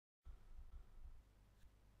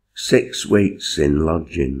6 weeks in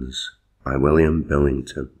Lodgings by William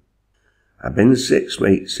Billington. I've been 6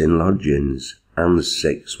 weeks in lodgings, and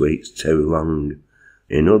 6 weeks too long,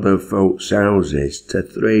 in other folks' houses to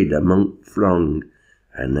thread a monk throng,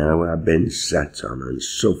 and now I've been set on and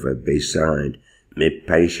suffered beside. Me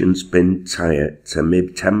patience been tired, to me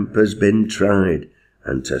temper's been tried,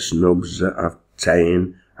 and to snubs that I've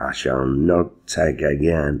ta'en I shall not take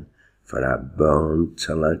again, for I've borne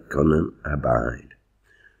till I couldn't abide.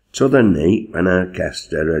 T'other night, when our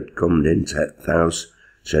Kester had comed into th' house,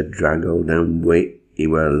 so draggled and weak he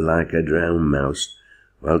were like a drowned mouse.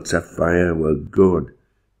 Well, t' fire were good,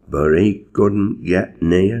 but he couldn't get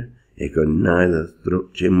near. He could neither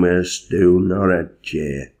thrutch him with a stool nor a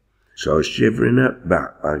chair. So shivering at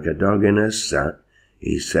back like a dog in a sack,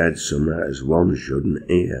 he said summat as one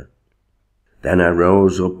shouldn't hear. Then I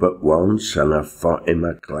rose up at once, and I fought him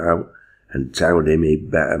a clout, and towed him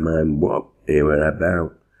he'd better mind what he were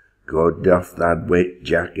about. Go doff that wet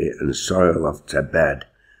jacket and soil off to bed,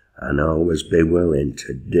 and always be willing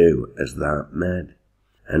to do as thou med.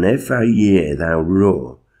 And if I hear thou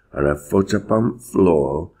roar, or a foot upon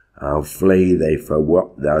floor, I'll flee thee for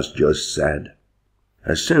what thou's just said.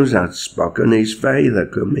 As soon as I'd spoken, his feyther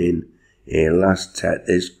come in. He last take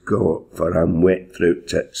this coat, for I'm wet through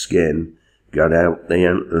t' skin. Got out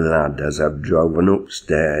the lad as I've droven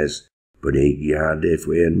upstairs, but he garred if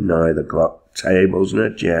we had neither clock, tables nor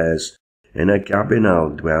chairs. In a cabin I'll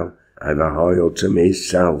dwell, I've a hoyle to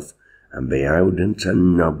myself, and be howden to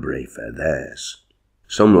nobbery for theirs.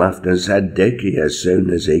 Some laughed and said Dicky as soon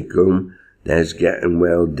as he come, there's getting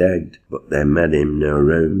well degged, but they made him no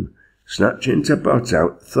room. Snatching t' pot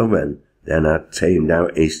out th'oven, then I teamed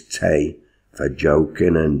out his tay, for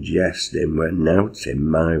joking and jesting were nowt in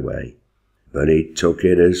my way. But he took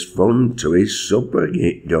it as fun to his supper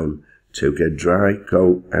he'd done, took a dry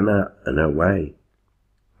coat and hat and away.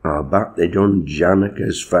 I'll bet they done jannock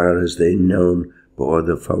as far as they known, but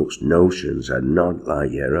other folks' notions are not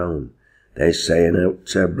like your own. They sayin' out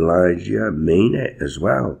to oblige you mean it as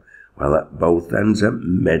well, while at both ends at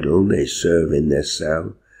middle they serve in their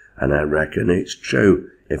cell. And I reckon it's true,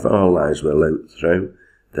 if all lies were looked through,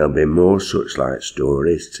 there'll be more such like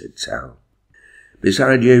stories to tell.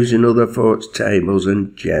 Beside using other folks' tables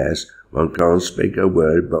and chairs, one can't speak a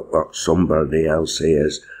word but what somebody else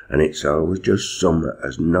hears, and it's always just summat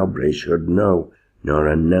as nobody should know, nor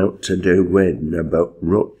a nowt to do with, nor but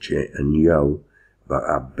rutchy and yo. But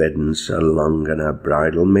I've bidden so long, and I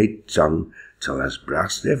bridle me tongue, till I's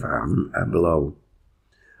brast if I haven't a blow.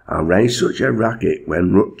 I'll raise such a racket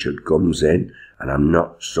when Rutchard comes in, and I'm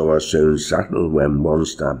not so soon settled when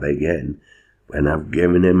once I begin. When I've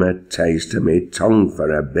given him a taste of me tongue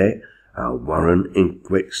for a bit, I'll warrant in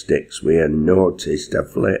quick sticks wi' a notice to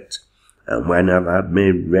flit. And when I've had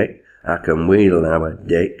me writ, I can wheel our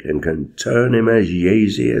Dick, and can turn him as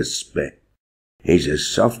easy as spit. He's as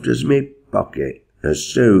soft as me pocket, as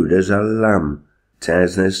sood as a lamb,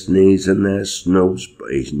 tears their sneeze and their snubs,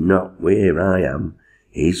 but he's not where I am.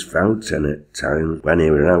 He's fountain at times when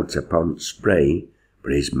he were out upon spree,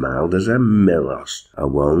 but he's mild as a millos, a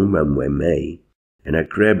wone when we're me. In a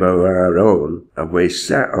crib o' our own, have we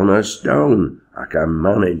set on a stone, I can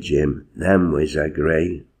manage him, them we's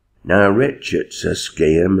agree. Now Richard's a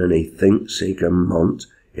scheme, and he thinks he can mont,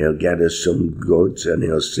 he'll get us some goods, and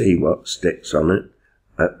he'll see what sticks on it.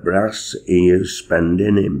 At brass he used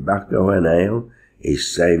spending in bacco and ale,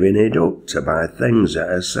 he's saving it up to buy things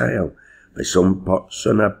at a sale. With some pots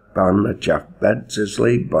and a pan, a chaff bed to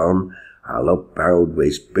sleep on, I'll uphold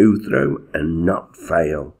we's pull through and not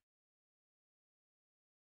fail.